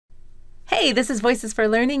Hey, this is Voices for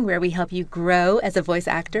Learning, where we help you grow as a voice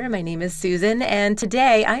actor. My name is Susan, and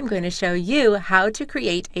today I'm going to show you how to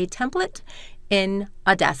create a template in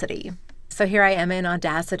Audacity. So here I am in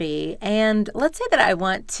Audacity, and let's say that I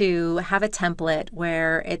want to have a template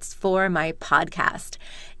where it's for my podcast.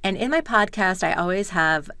 And in my podcast, I always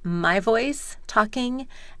have my voice talking,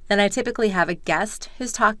 then I typically have a guest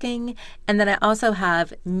who's talking, and then I also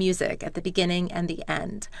have music at the beginning and the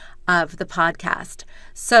end of the podcast.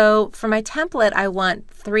 So for my template, I want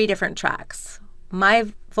 3 different tracks: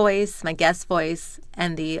 my voice, my guest voice,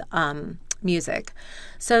 and the music.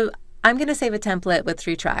 So I'm going to save a template with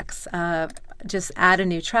 3 tracks. Just add a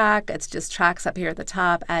new track. It's just tracks up here at the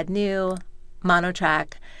top. Add new, mono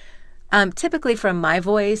track. Typically for my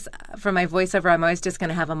voice, for my voiceover, I'm always just going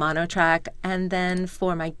to have a mono track. And then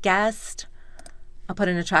for my guest, I'll put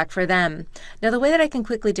in a track for them. Now, the way that I can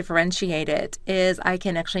quickly differentiate it is I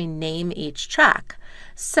can actually name each track.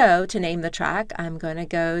 So to name the track, I'm going to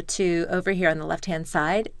go to over here on the left-hand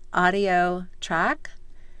side, Audio Track,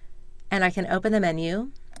 and I can open the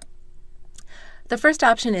menu. The first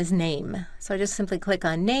option is Name. So I just simply click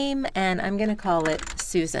on Name, and I'm going to call it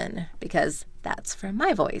Susan because that's for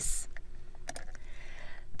my voice.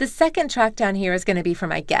 The second track down here is going to be for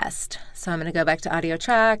my guest. So I'm going to go back to Audio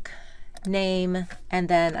Track, Name, and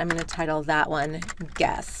then I'm going to title that one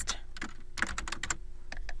Guest.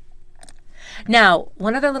 Now,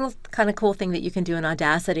 one other little kind of cool thing that you can do in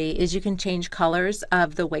Audacity is you can change colors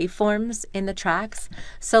of the waveforms in the tracks.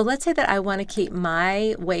 So let's say that I want to keep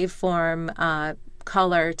my waveform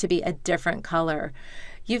color to be a different color.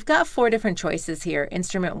 You've got 4 different choices here: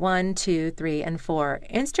 instrument 1, 2, 3, and 4.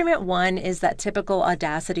 Instrument 1 is that typical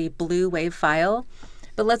Audacity blue wave file,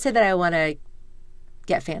 but let's say that I want to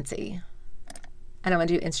get fancy and I want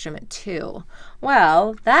to do instrument 2.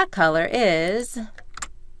 Well, that color is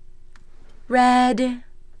red.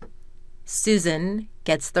 Susan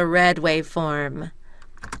gets the red waveform.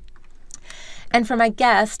 And for my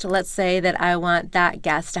guest, let's say that I want that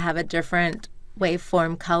guest to have a different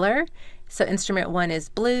waveform color. So instrument 1 is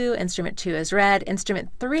blue, instrument 2 is red,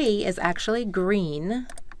 instrument 3 is actually green.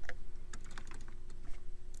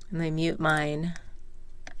 Let me mute mine.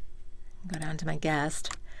 Go down to my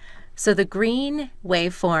guest. So the green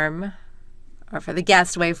waveform, or for the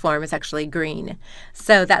guest waveform, is actually green.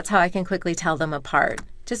 So that's how I can quickly tell them apart.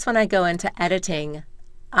 Just when I go into editing,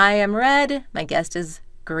 I am red, my guest is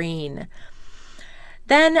green.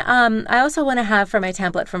 Then I also want to have, for my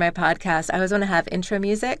template for my podcast, I always want to have intro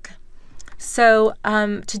music. So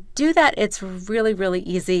to do that, it's really, really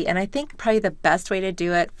easy. And I think probably the best way to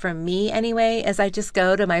do it, for me anyway, is I just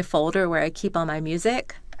go to my folder where I keep all my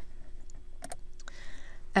music.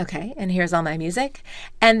 Okay, and here's all my music.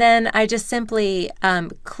 And then I just simply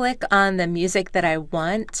click on the music that I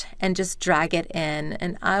want and just drag it in.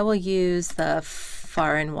 And I will use the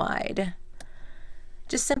far and wide.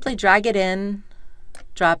 Just simply drag it in,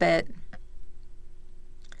 drop it,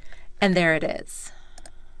 and there it is.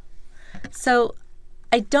 So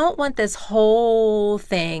I don't want this whole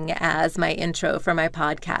thing as my intro for my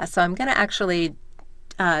podcast. So I'm going to actually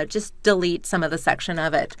just delete some of the section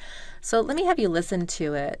of it. So let me have you listen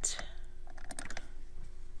to it.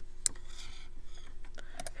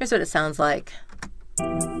 Here's what it sounds like.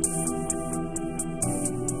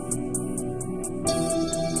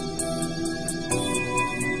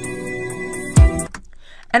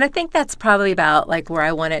 And I think that's probably about like where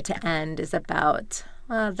I want it to end, is about,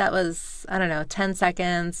 that was, I don't know, 10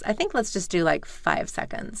 seconds. I think let's just do like 5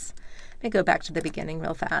 seconds. Let me go back to the beginning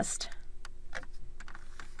real fast.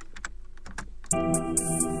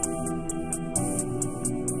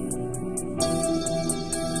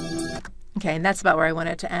 Okay, and that's about where I want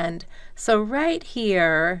it to end. So right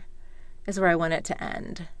here is where I want it to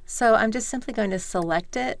end. So I'm just simply going to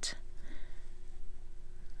select it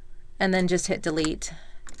and then just hit delete,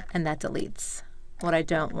 and that deletes what I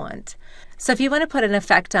don't want. So if you want to put an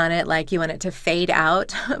effect on it, like you want it to fade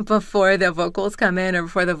out before the vocals come in or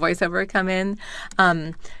before the voiceover come in,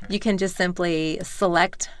 you can just simply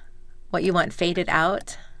select what you want faded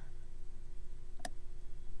out,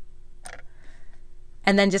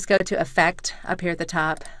 and then just go to Effect up here at the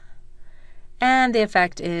top, and the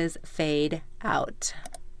effect is Fade Out.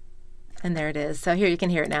 And there it is. So here you can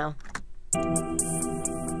hear it now.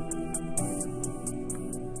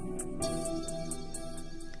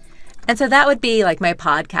 And so that would be like my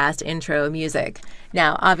podcast intro music.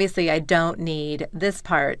 Now, obviously, I don't need this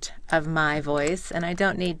part of my voice, and I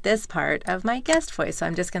don't need this part of my guest voice, so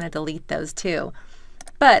I'm just going to delete those two.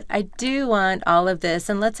 But I do want all of this,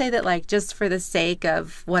 and let's say that, like, just for the sake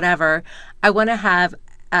of whatever, I want to have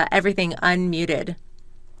everything unmuted.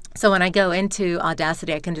 So when I go into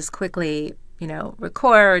Audacity, I can just quickly,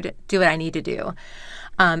 record, do what I need to do,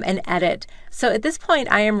 and edit. So at this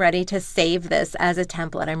point, I am ready to save this as a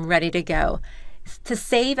template. I'm ready to go. To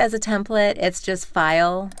save as a template, it's just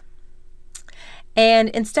File. And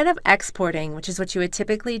instead of exporting, which is what you would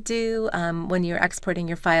typically do when you're exporting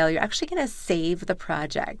your file, you're actually going to save the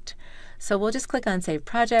project. So we'll just click on Save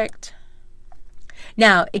Project.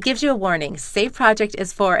 Now, it gives you a warning. Save Project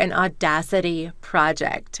is for an Audacity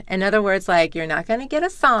project. In other words, like you're not going to get a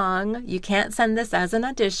song. You can't send this as an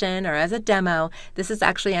audition or as a demo. This is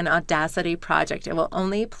actually an Audacity project. It will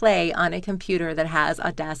only play on a computer that has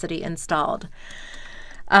Audacity installed.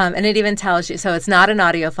 And it even tells you, so it's not an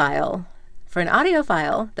audio file. For an audio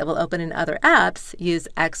file that will open in other apps, use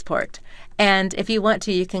Export. And if you want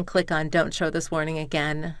to, you can click on Don't Show This Warning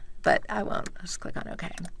Again, but I won't. I'll just click on OK.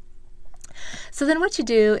 So then what you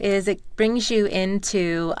do is it brings you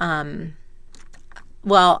into,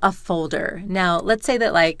 a folder. Now, let's say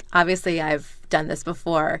that, like, obviously I've done this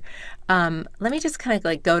before. Let me just kind of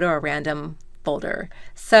like go to a random folder.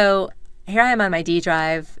 So here I am on my D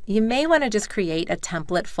drive. You may want to just create a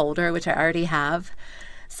template folder, which I already have.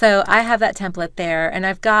 So I have that template there, and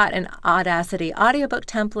I've got an Audacity audiobook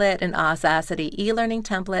template, an Audacity e-learning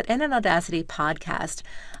template, and an Audacity podcast.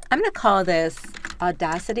 I'm going to call this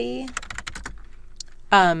Audacity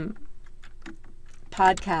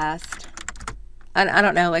podcast. I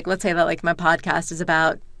don't know, like let's say that like my podcast is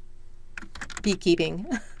about beekeeping.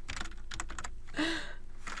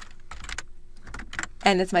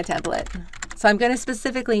 And it's my template. So I'm going to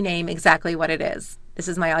specifically name exactly what it is. This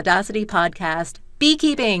is my Audacity podcast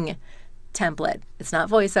beekeeping template. It's not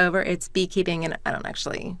voiceover, it's beekeeping, and I don't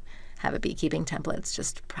actually have a beekeeping template. It's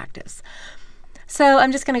just practice. So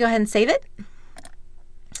I'm just going to go ahead and save it.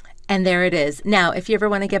 And there it is. Now, if you ever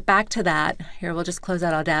want to get back to that, here we'll just close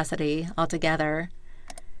out Audacity altogether.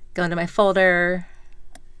 Go into my folder,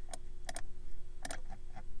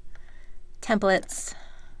 templates.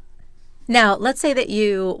 Now, let's say that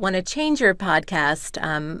you want to change your podcast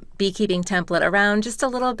beekeeping template around just a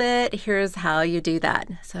little bit. Here's how you do that.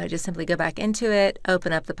 So I just simply go back into it,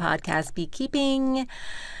 open up the podcast beekeeping,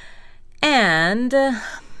 and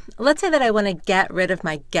let's say that I want to get rid of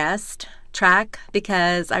my guest track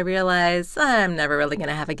because I realize I'm never really going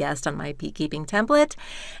to have a guest on my beekeeping template.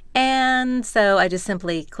 And so I just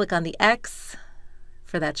simply click on the X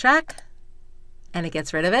for that track, and it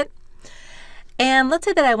gets rid of it. And let's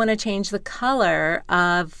say that I want to change the color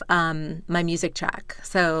of my music track.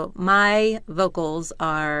 So my vocals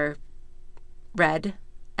are red,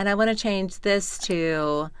 and I want to change this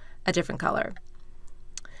to a different color.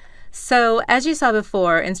 So as you saw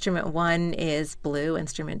before, instrument 1 is blue,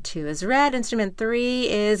 instrument 2 is red, instrument 3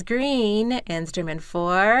 is green, instrument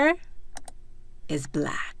 4 is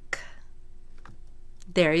black.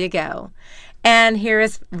 There you go. And here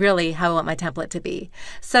is really how I want my template to be.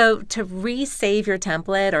 So to resave your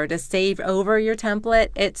template or to save over your template,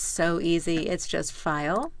 it's so easy. It's just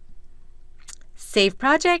File, Save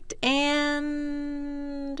Project,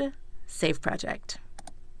 and Save Project.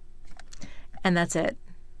 And that's it.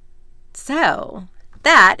 So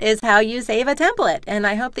that is how you save a template. And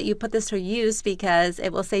I hope that you put this to use because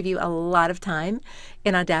it will save you a lot of time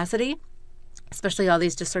in Audacity, especially all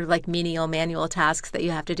these just sort of like menial manual tasks that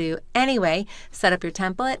you have to do anyway. Set up your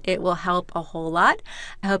template. It will help a whole lot.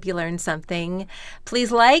 I hope you learned something.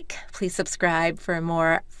 Please like, please subscribe for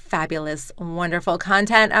more fabulous, wonderful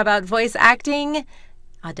content about voice acting,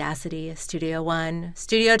 Audacity, Studio One,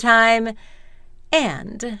 Studio Time,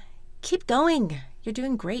 and keep going. You're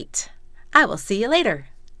doing great. I will see you later.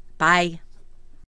 Bye.